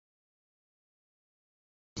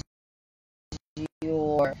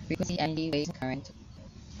for frequency, energy, waves, and current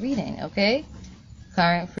reading, okay?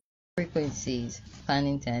 Current frequencies, pun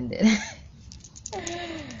intended.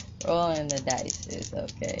 Rolling the dice is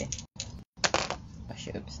okay. Oh,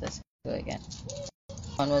 shoops, let's go again.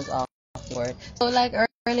 One was off the word. So like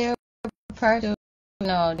earlier, prior to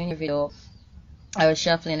doing your video, I was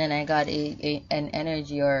shuffling and I got an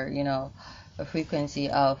energy, or a frequency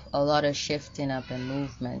of a lot of shifting up and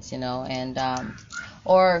movements, and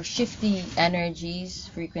or shifty energies,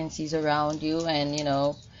 frequencies around you, and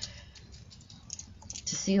to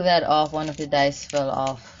seal that off, one of the dice fell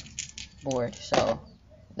off board, so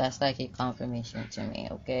that's like a confirmation to me.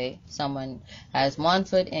 Okay, someone has 1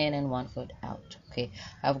 foot in and 1 foot out. Okay,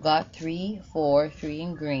 I've got 3, 4, 3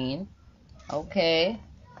 in green. Okay,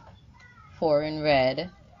 4 in red.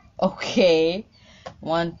 Okay,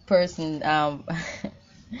 one person. All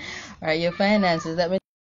right, your finances. Let me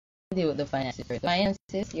deal with the finances first.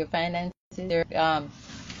 Your finances.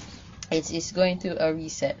 It's going through a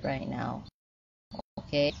reset right now.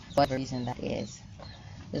 Okay, whatever reason that is.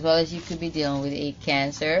 As well as you could be dealing with a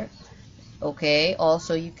Cancer. Okay,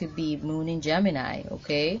 also you could be Moon in Gemini.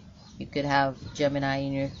 Okay, you could have Gemini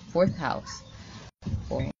in your 4th house,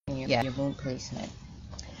 or in your Moon placement.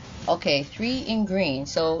 Okay, 3 in green.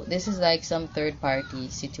 So this is like some third party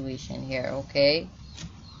situation here. Okay,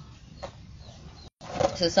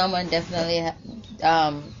 so someone definitely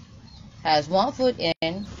has 1 foot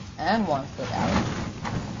in and 1 foot out.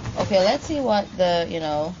 Okay, let's see what the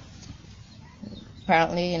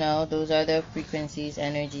apparently those are the frequencies,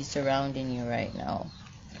 energies surrounding you right now.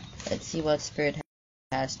 Let's see what Spirit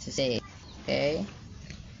has to say. Okay,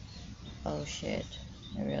 oh shit,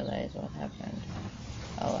 I realized what happened.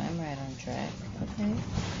 Oh, I'm right on track.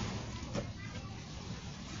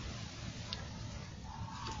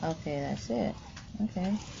 Okay, that's it.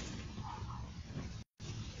 Okay.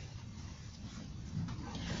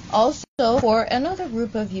 Also, for another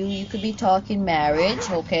group of you, you could be talking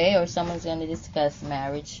marriage, okay, or someone's going to discuss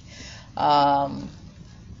marriage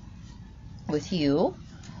with you,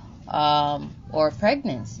 or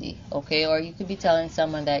pregnancy, okay, or you could be telling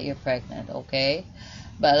someone that you're pregnant, okay.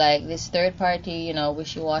 But like this third party,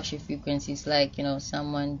 wishy-washy frequencies, like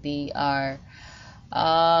someone are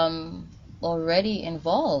already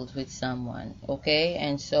involved with someone, okay,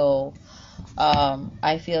 and so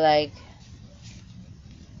I feel like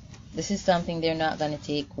this is something they're not going to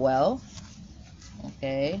take well,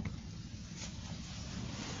 okay.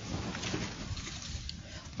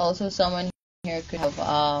 Also, someone here could have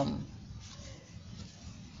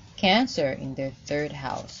Cancer in their 3rd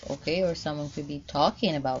house, okay, or someone could be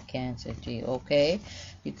talking about Cancer to you, okay.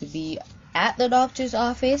 You could be at the doctor's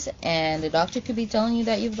office and the doctor could be telling you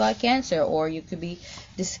that you've got Cancer, or you could be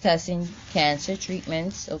discussing Cancer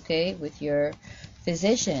treatments, okay, with your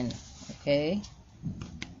physician, okay.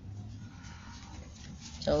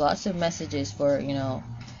 So lots of messages for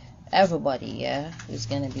everybody, yeah, who's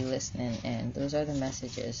gonna be listening, and those are the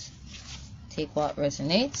messages. Take what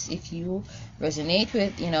resonates. If you resonate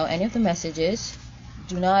with any of the messages,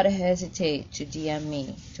 do not hesitate to DM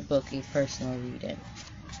me to book a personal reading.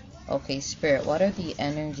 Okay, Spirit, what are the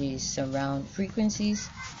energies frequencies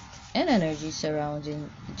and energies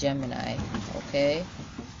surrounding Gemini? Okay,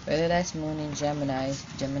 whether that's Moon in Gemini,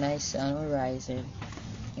 Gemini Sun or rising,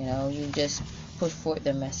 you just put forth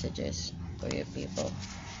the messages for your people.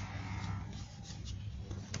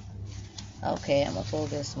 Okay, I'm gonna pull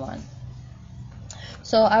this one.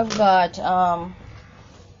 So I've got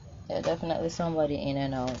definitely somebody in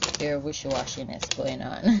and out. There wishy-washiness going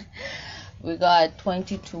on. We got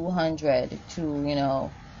 2200 to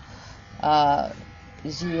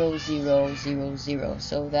 0000.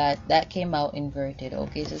 So that came out inverted.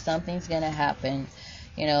 Okay, so something's gonna happen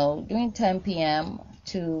during 10 p.m.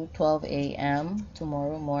 to 12 a.m.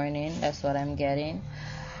 tomorrow morning. That's what I'm getting.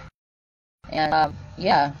 And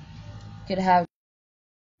yeah, could have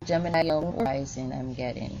Gemini rising. I'm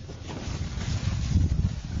getting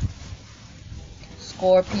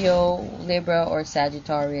Scorpio, Libra, or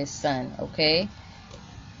Sagittarius Sun. Okay,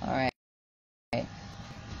 all right.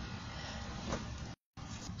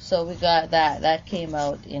 So we got that came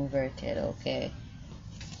out inverted. Okay,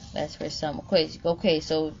 that's for some. Okay,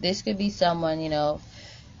 so this could be someone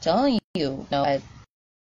telling you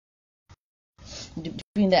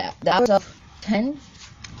between the hours of 10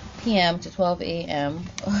 p.m. to 12 a.m.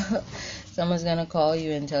 someone's gonna call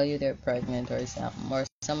you and tell you they're pregnant or something, or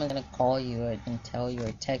someone's gonna call you and tell you,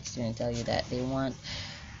 or text you and tell you that they want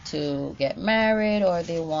to get married, or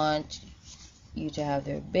they want you to have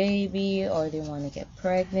their baby, or they want to get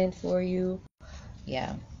pregnant for you.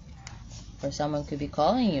 Yeah, or someone could be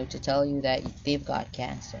calling you to tell you that they've got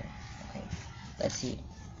Cancer. Okay, let's see.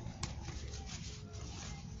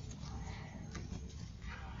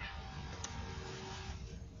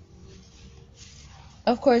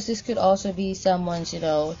 Of course, this could also be someone's,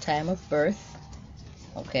 time of birth.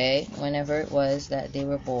 Okay, whenever it was that they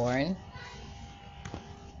were born.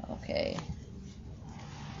 Okay.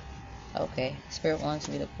 Okay, Spirit wants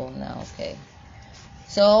me to pull now. Okay.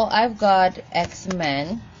 So I've got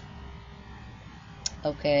X-Men.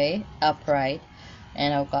 Okay, upright.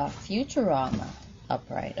 And I've got Futurama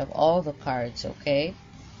upright of all the cards. Okay.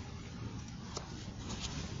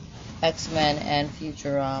 X-Men and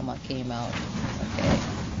Futurama came out. Okay.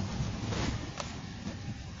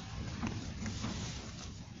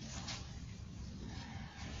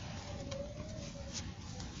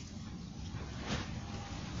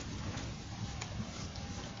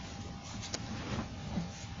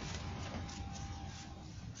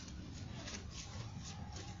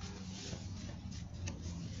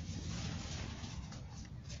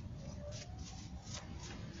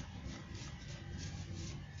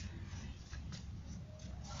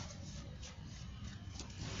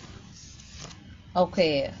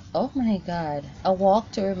 Okay, oh my god. A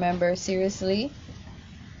walk to remember, seriously?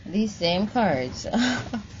 These same cards.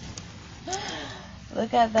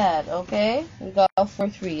 Look at that, okay? We got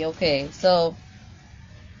 4-3, okay. So,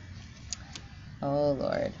 oh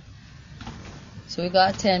lord. So we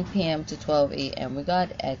got 10 p.m. to 12 a.m. We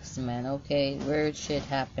got X-Men, okay? Weird shit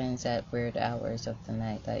happens at weird hours of the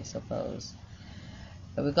night, I suppose.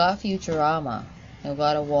 But we got Futurama. And we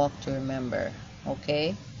got a walk to remember,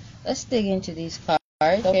 okay? Let's dig into these cards.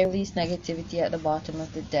 Okay, release negativity at the bottom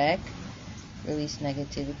of the deck. Release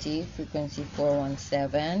negativity. Frequency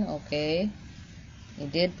 417. Okay. You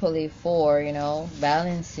did pull a 4,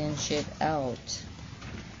 balancing shit out.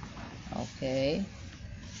 Okay.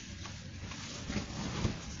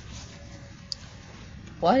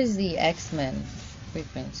 What is the X-Men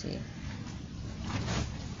frequency?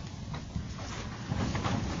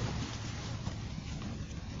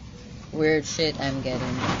 Weird shit I'm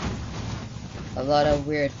getting. A lot of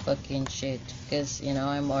weird fucking shit. Because,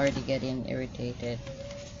 I'm already getting irritated.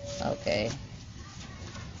 Okay.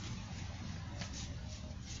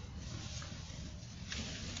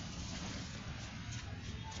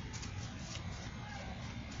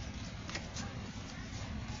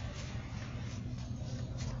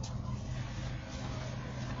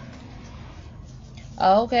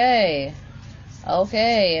 Okay.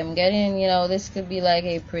 Okay, I'm getting, this could be like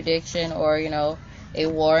a prediction or, a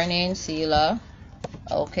warning, Sila.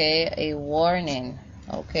 Okay, a warning.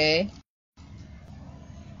 Okay.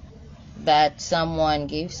 That someone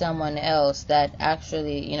gave someone else that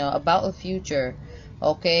actually, about the future.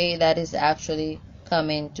 Okay, that is actually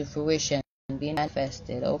coming to fruition, being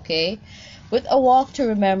manifested. Okay. With a walk to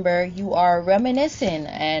remember, you are reminiscing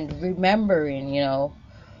and remembering,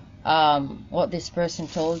 what this person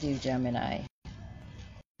told you, Gemini.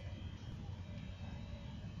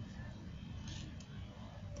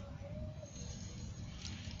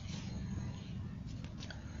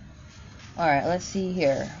 Alright, let's see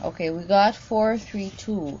here. Okay, we got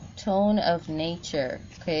 432, tone of nature.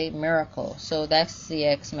 Okay, miracle. So that's the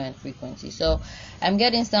X-Men frequency. So I'm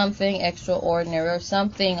getting something extraordinary or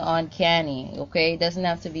something uncanny. Okay, doesn't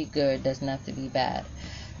have to be good, doesn't have to be bad.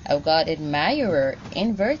 I've got admirer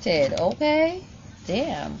inverted. Okay,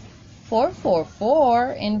 damn.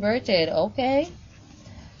 444 inverted. Okay,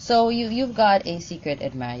 so you've got a secret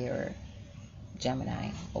admirer, Gemini.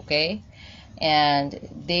 Okay. And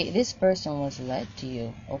this person was led to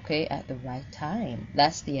you, okay, at the right time.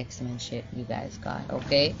 That's the X-Men shit you guys got,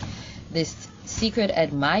 okay? This secret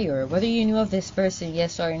admirer, whether you knew of this person,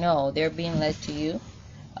 yes or no, they're being led to you,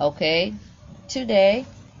 okay? Today,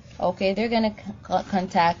 okay, they're gonna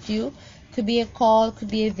contact you. Could be a call,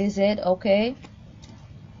 could be a visit, okay?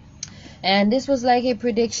 And this was like a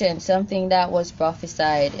prediction, something that was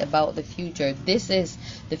prophesied about the future. This is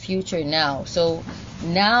the future now. So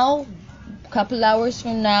now, couple hours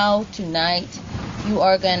from now, tonight, you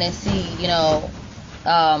are gonna see,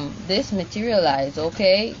 this materialize,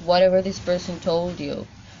 okay? Whatever this person told you,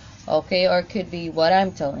 okay? Or it could be what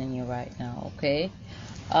I'm telling you right now, okay?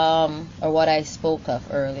 Or what I spoke of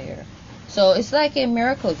earlier. So it's like a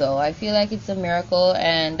miracle, though. I feel like it's a miracle,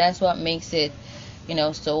 and that's what makes it,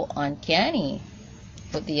 so uncanny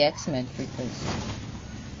with the X-Men frequency.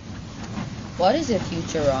 What is a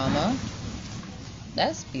Futurama?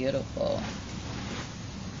 That's beautiful.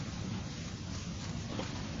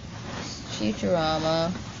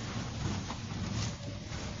 Futurama.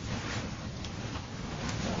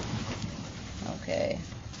 Okay.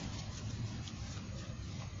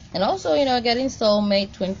 And also, getting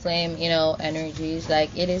soulmate, twin flame, energies.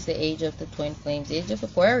 Like, it is the age of the twin flames, age of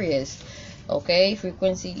Aquarius. Okay,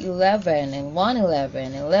 frequency 11 and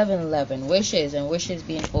 111, 1111, wishes and wishes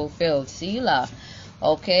being fulfilled. Sila.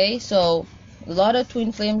 Okay, so a lot of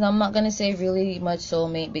twin flames. I'm not gonna say really much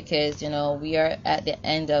soulmate because, you know, we are at the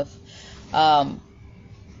end of a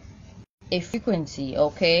frequency.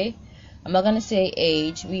 Okay, I'm not gonna say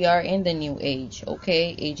age. We are in the new age.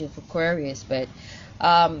 Okay, age of Aquarius, but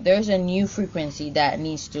there's a new frequency that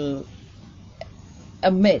needs to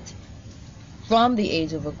emit from the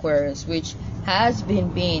age of Aquarius, which has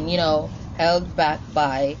been being, you know, held back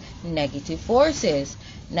by negative forces.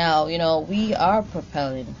 Now, you know, we are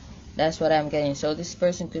propelling. That's what I'm getting. So this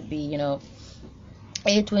person could be, you know,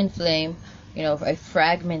 a twin flame, you know, a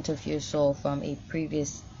fragment of your soul from a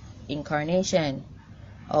previous incarnation.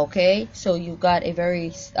 Okay, so you got a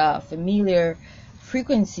very familiar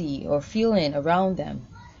frequency or feeling around them.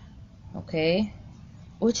 Okay,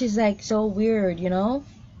 which is like so weird, you know.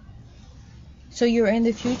 So you're in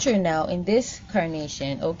the future now in this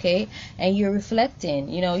carnation, okay, and you're reflecting,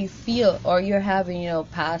 you know, you feel, or you're having, you know,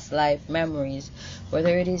 past life memories,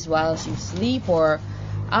 whether it is whilst you sleep or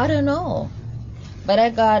I don't know. But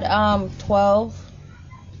I got 12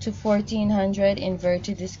 to 1400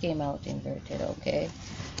 inverted. This came out inverted, okay.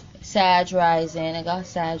 Sag rising, I got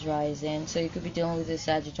Sag rising, so you could be dealing with a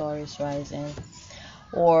Sagittarius rising,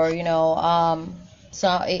 or, you know,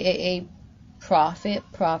 so a prophet,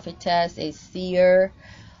 prophetess, a seer,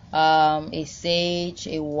 a sage,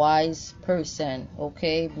 a wise person,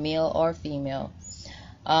 okay, male or female.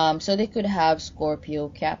 So they could have Scorpio,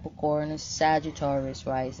 Capricorn, Sagittarius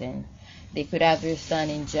rising. They could have their sun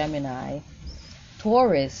in Gemini,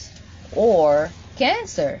 Taurus, or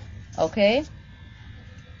Cancer, okay.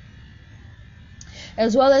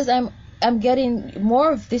 As well as I'm getting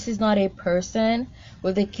more of, this is not a person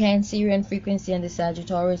with the Cancerian frequency and the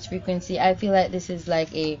Sagittarius frequency. I feel like this is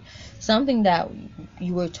like a something that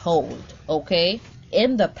you were told, okay,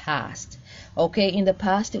 in the past. Okay, in the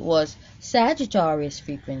past it was Sagittarius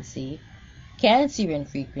frequency, Cancerian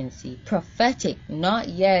frequency, prophetic, not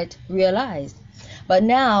yet realized. But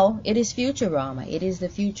now it is Futurama. It is the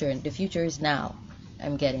future. The future is now.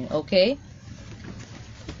 I'm getting, okay?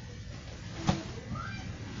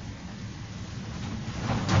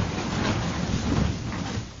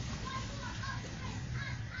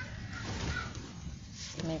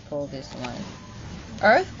 Let me pull this one.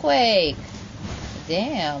 Earthquake.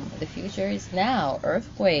 Damn, the future is now.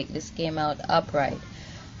 Earthquake. This came out upright.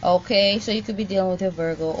 Okay, so you could be dealing with a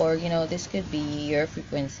Virgo, or, you know, this could be your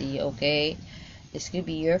frequency, okay? This could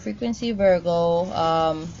be your frequency, Virgo.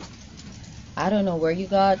 I don't know where you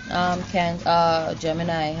got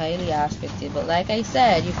Gemini highly aspected, but like I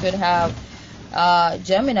said, you could have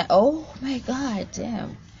Gemini. Oh my god,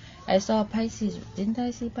 damn. I saw Pisces. Didn't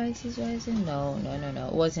I see Pisces rising? No.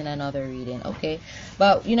 It wasn't another reading. Okay.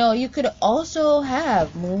 But, you know, you could also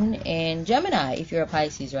have Moon in Gemini if you're a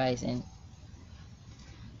Pisces rising.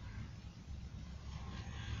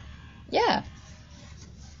 Yeah.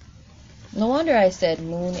 No wonder I said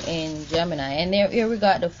Moon in Gemini. And here we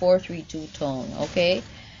got the 432 tone, okay?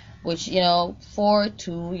 Which, you know,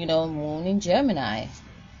 4-2, you know, Moon in Gemini.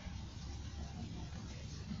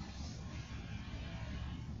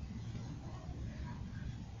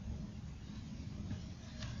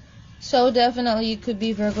 So definitely you could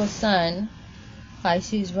be Virgo Sun,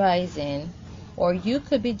 Pisces rising, or you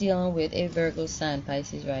could be dealing with a Virgo Sun,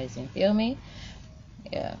 Pisces rising. Feel me?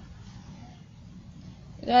 Yeah.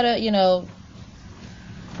 You gotta, you know,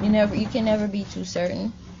 you can never be too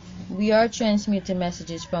certain. We are transmitting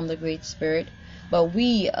messages from the Great Spirit, but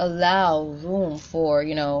we allow room for,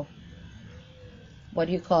 you know, what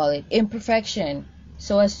do you call it, imperfection,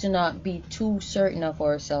 so as to not be too certain of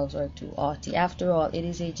ourselves or too haughty. After all, it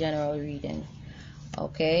is a general reading,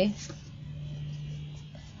 okay?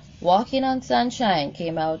 Walking on Sunshine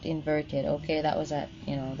came out inverted, okay? That was at,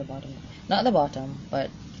 you know, the bottom, not the bottom, but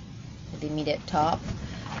the immediate top.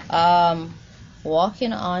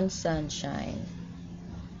 Walking on Sunshine.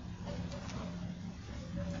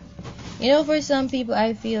 You know, for some people,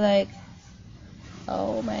 I feel like,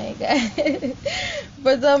 oh my god.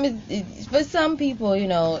 For some people, you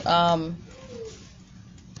know, I'm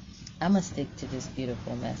gonna stick to this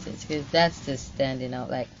beautiful message because that's just standing out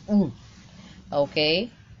like,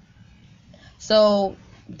 okay. So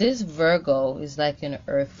this Virgo is like an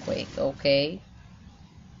earthquake, okay.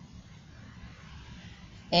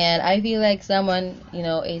 And I feel like someone, you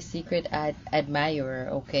know, a secret admirer,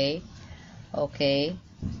 okay,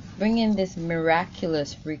 bringing this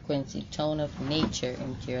miraculous frequency, tone of nature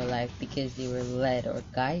into your life because they were led or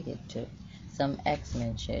guided to some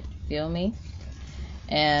X-Men shit. Feel me?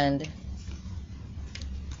 And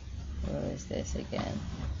where is this again?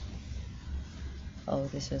 Oh,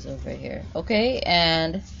 this was over here. Okay,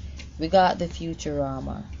 and we got the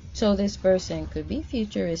Futurama. So this person could be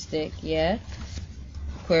futuristic, yeah.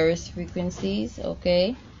 Aquarius frequencies,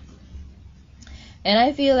 okay. And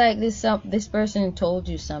I feel like this person told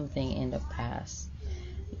you something in the past.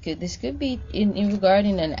 This could be in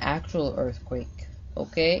regarding an actual earthquake,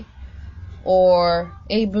 okay, or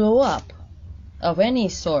a blow up of any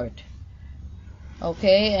sort,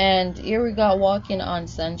 okay. And here we got walking on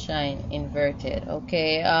sunshine inverted,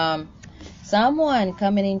 okay. Someone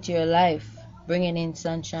coming into your life bringing in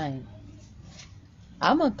sunshine.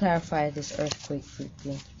 I'm gonna clarify this earthquake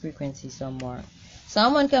frequency some more.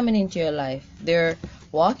 Someone coming into your life, they're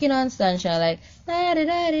walking on sunshine like da da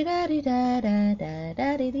da da da da da da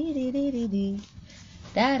da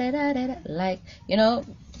da da da, like, you know,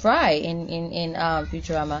 Fry in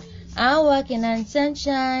Futurama. I'm walking on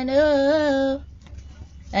sunshine, oh.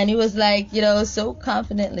 And he was like, you know, so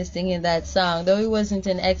confidently singing that song. Though he wasn't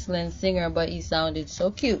an excellent singer, but he sounded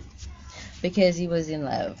so cute because he was in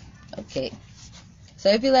love. Okay. So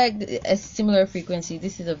if you like a similar frequency,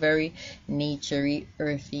 this is a very naturey,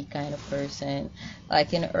 earthy kind of person,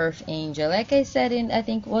 like an earth angel. Like I said, I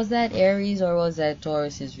think, was that Aries or was that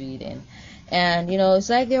Taurus's reading? And, you know, it's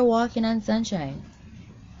like they're walking on sunshine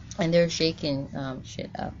and they're shaking shit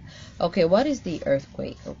up. Okay, what is the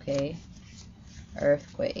earthquake? Okay,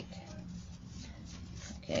 earthquake.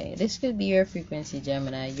 Okay, this could be your frequency,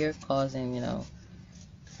 Gemini. You're causing,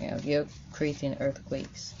 you're creating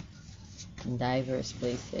earthquakes in diverse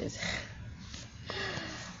places.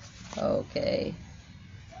 Okay.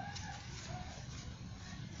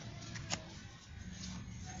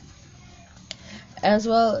 As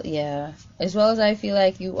well, yeah. As well as I feel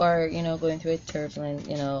like you are, going through a turbulent,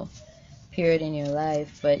 period in your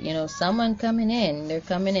life. But, someone coming in, they're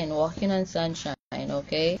coming in, walking on sunshine,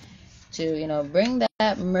 okay? To, bring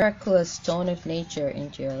that miraculous tone of nature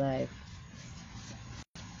into your life.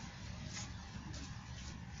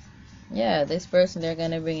 Yeah, this person, they're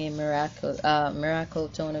gonna bring a miracle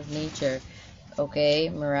tone of nature, okay?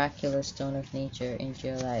 Miraculous tone of nature into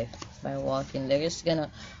your life by walking. They're just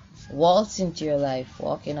gonna waltz into your life,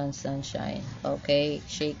 walking on sunshine, okay?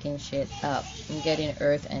 Shaking shit up and getting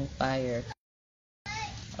earth and fire,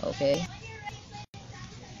 okay?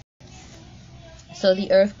 So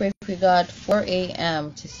the earthquake, we got 4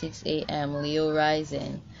 a.m. to 6 a.m. Leo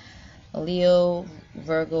rising. Leo,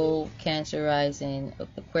 Virgo, Cancer rising,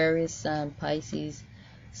 Aquarius sun, Pisces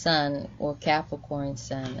sun, or Capricorn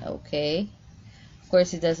sun, okay? Of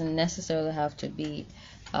course, it doesn't necessarily have to be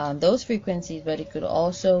those frequencies, but it could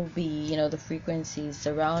also be, the frequencies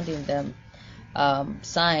surrounding them,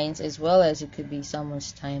 signs, as well as it could be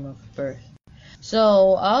someone's time of birth.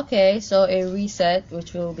 So, okay, so a reset,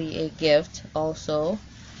 which will be a gift also.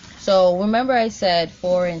 So, remember I said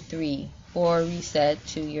 4 and 3. 4 reset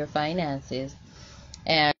to your finances,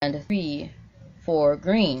 and 3 for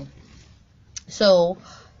green. So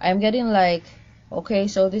I'm getting like, okay,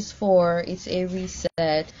 so this 4, it's a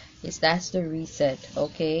reset. That's the reset,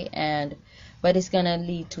 okay, but it's gonna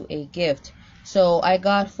lead to a gift. So I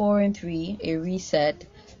got 4 and 3, a reset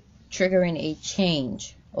triggering a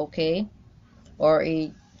change, okay, or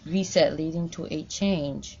a reset leading to a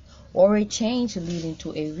change, or a change leading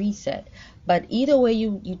to a reset. But either way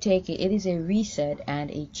you take it, it is a reset and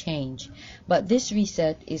a change. But this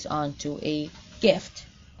reset is onto a gift.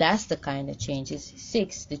 That's the kind of change. It's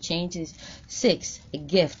 6. The change is 6. A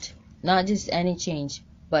gift. Not just any change,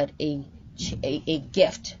 but a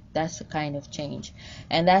gift. That's the kind of change.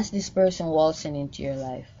 And that's this person waltzing into your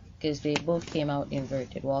life, because they both came out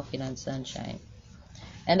inverted, walking on sunshine.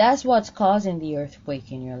 And that's what's causing the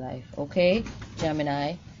earthquake in your life, okay,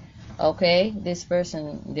 Gemini? Okay, this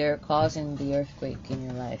person, they're causing the earthquake in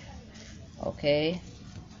your life, okay?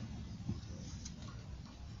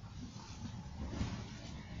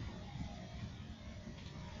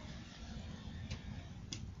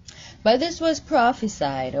 But this was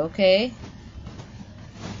prophesied, okay?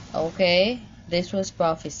 Okay, this was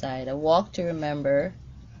prophesied. A walk to remember.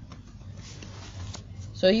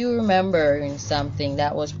 So you remember something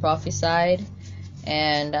that was prophesied,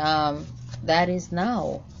 and that is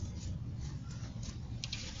now.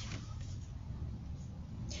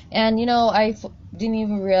 And I didn't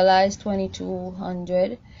even realize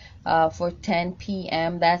 2200 for 10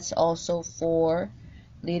 p.m. That's also 4,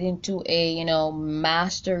 leading to a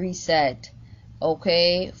master reset.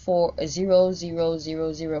 Okay, for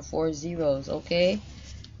 00004 zeros. Okay,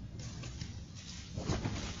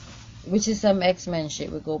 which is some X-Men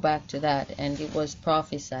shit. We go back to that, and it was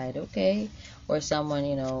prophesied. Okay, or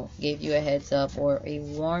someone gave you a heads up or a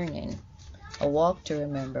warning. A walk to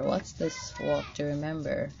remember. What's this walk to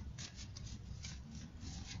remember?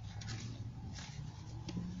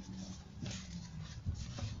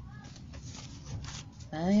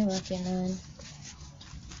 I'm walking on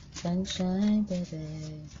sunshine,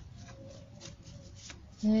 baby.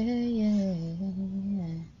 Yeah.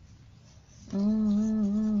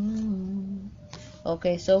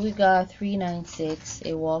 Okay, so we got 396.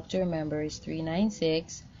 A walk to remember is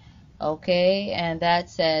 396. Okay, and that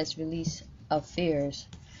says release of fears.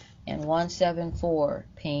 And 174,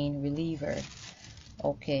 pain reliever.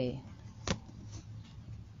 Okay.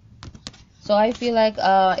 So I feel like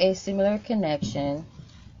a similar connection.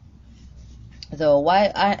 Though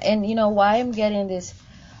why I'm getting this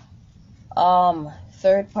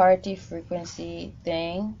third party frequency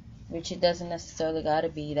thing, which it doesn't necessarily gotta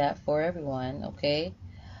be that for everyone, okay?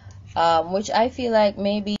 Which I feel like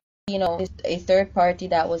maybe, a third party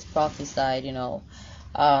that was prophesied,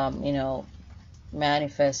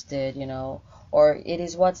 manifested, or it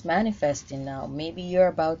is what's manifesting now. Maybe you're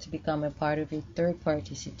about to become a part of a third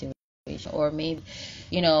party situation, or maybe,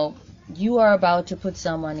 you are about to put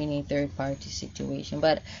someone in a third party situation.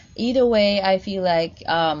 But either way, I feel like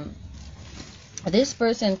this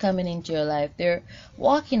person coming into your life, they're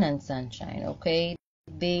walking on sunshine, okay?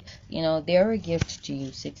 They're a gift to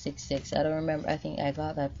you. 666. I don't remember. I think I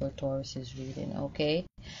got that for Taurus's reading, okay?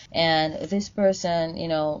 And this person,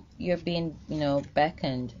 you're being,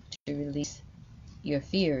 beckoned to release your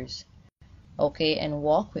fears, okay? And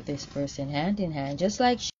walk with this person hand in hand. Just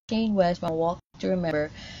like Shane West, I walk to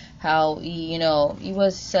remember how he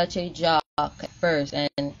was such a jock at first,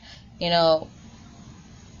 and,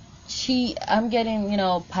 I'm getting,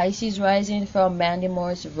 Pisces rising from Mandy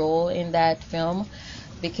Moore's role in that film,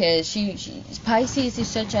 because Pisces is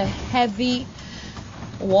such a heavy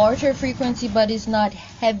water frequency, but it's not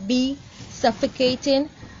heavy, suffocating.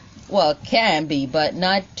 Well, it can be, but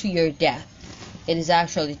not to your death. It is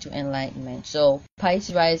actually to enlightenment. So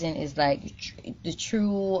Pisces rising is like the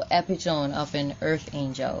true epitome of an earth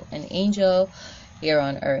angel, an angel here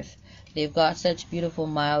on earth. They've got such beautiful,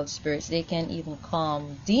 mild spirits. They can even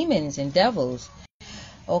calm demons and devils.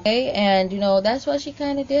 Okay, and that's what she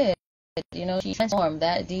kind of did. She transformed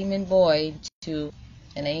that demon boy to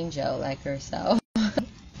an angel like herself.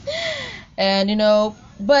 And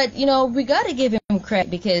but we gotta give him credit,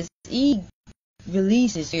 because he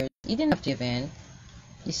released his fears. He didn't have to give in.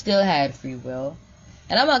 He still had free will.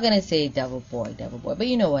 And I'm not gonna say devil boy, but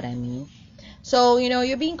you know what I mean. So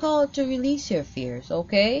you're being called to release your fears.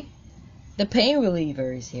 Okay, the pain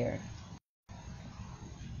reliever is here.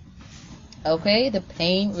 Okay, the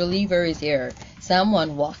pain reliever is here.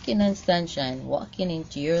 Someone walking on sunshine, walking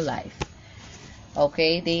into your life.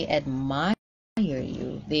 Okay, they admire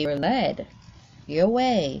you. They were led your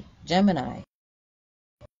way, Gemini.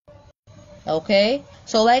 Okay,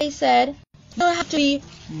 so like I said, you don't have to be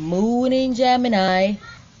moon in Gemini,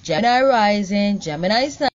 Gemini rising, Gemini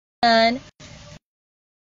sun,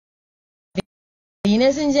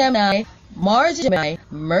 Venus in Gemini, Mars in Gemini,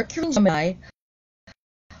 Mercury in Gemini.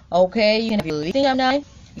 Okay, you can have your lead in Gemini,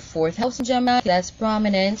 your fourth house in Gemini, that's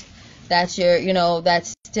prominent. That's your,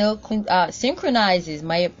 that's still synchronizes,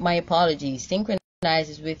 my apologies,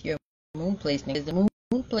 synchronizes with your moon placement. Because the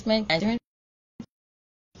moon placement, Cancer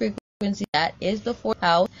frequency, that is the fourth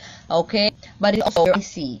house, okay? But it's also your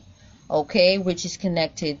IC, okay, which is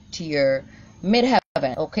connected to your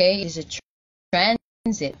midheaven, okay? It's a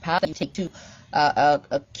transit path that you take to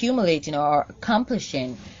accumulating or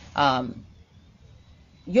accomplishing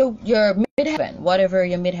your midheaven, whatever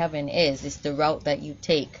your midheaven is the route that you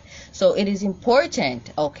take. So it is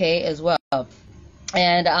important, okay, as well.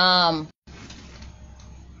 And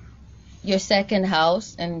your second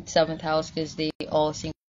house and seventh house, because they all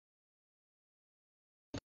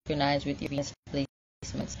synchronize with your Venus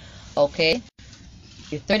placements, okay.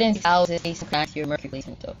 Your third and sixth house is synchronized with your Mercury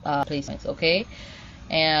placements, okay.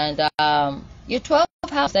 And your 12th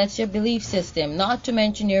house, that's your belief system, not to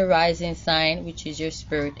mention your rising sign, which is your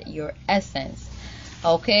spirit, your essence.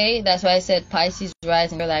 Okay, that's why I said Pisces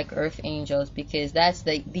rising, you're like earth angels, because that's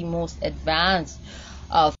the most advanced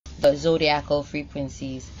of the zodiacal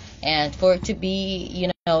frequencies. And for it to be,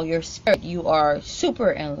 your spirit, you are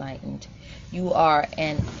super enlightened. You are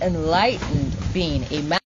an enlightened being, a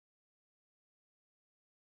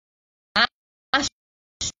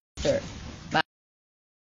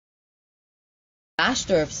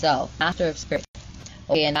master of self, master of spirit.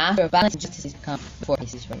 Okay, and master of balance and justice come before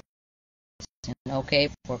Pisces. Okay,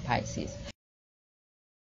 for Pisces.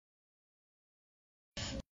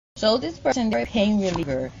 So this person, they're a pain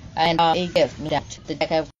reliever and a gift, no doubt. The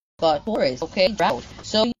deck I've got Taurus, okay, drought.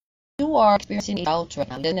 So you are experiencing a drought right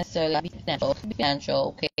now. It doesn't necessarily be financial. It could be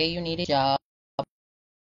financial, okay. You need a job.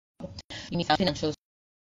 You need financial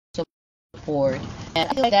support. And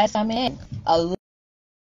I feel like that's coming in. A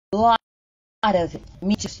lot of it.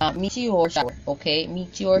 Meteor shower, okay?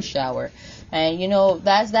 Meteor shower. And you know,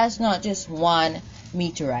 that's not just one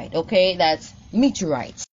meteorite, okay? That's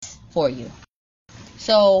meteorites for you.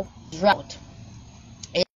 So, drought.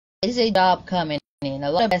 It is a job coming in.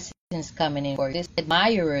 A lot of blessings coming in for this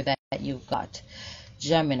admirer that you've got.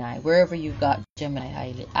 Gemini, wherever you've got Gemini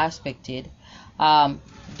highly aspected.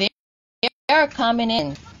 They are coming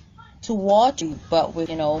in to water you, but with,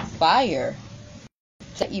 you know, fire.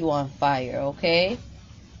 Set you on fire, okay?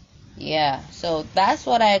 Yeah, so that's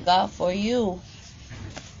what I got for you.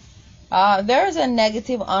 There's a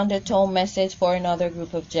negative undertone message for another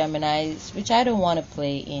group of Geminis, which I don't want to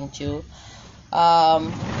play into. For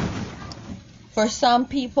some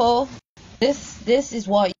people, this is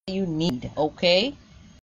what you need, okay?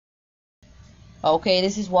 Okay,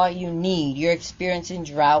 this is what you need. You're experiencing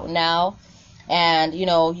drought now, and you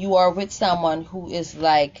know, you are with someone who is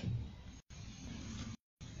like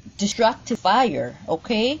destructive fire,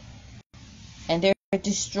 okay? And they're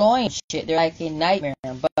destroying shit. They're like a nightmare.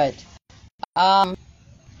 But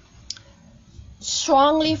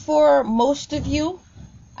strongly for most of you,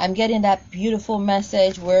 I'm getting that beautiful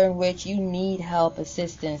message where in which you need help,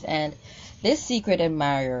 assistance, and this secret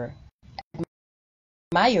admirer,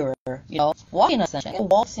 you know, walking on sunshine,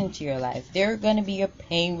 walks into your life. They're gonna be a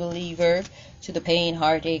pain reliever to the pain,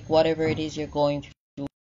 heartache, whatever it is you're going through,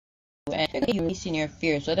 and they're gonna be releasing your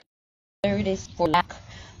fears, whether it is for lack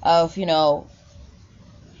of, you know,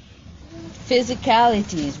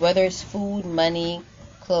 physicalities, whether it's food, money,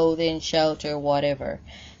 clothing, shelter, whatever.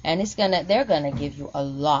 And they're gonna give you a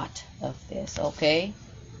lot of this, okay?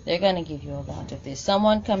 They're gonna give you a lot of this.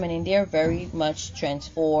 Someone coming in, they're very much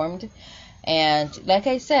transformed, and like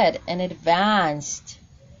I said, an advanced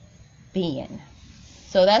being.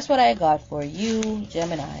 So that's what I got for you,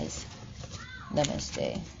 Geminis.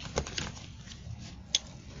 Namaste.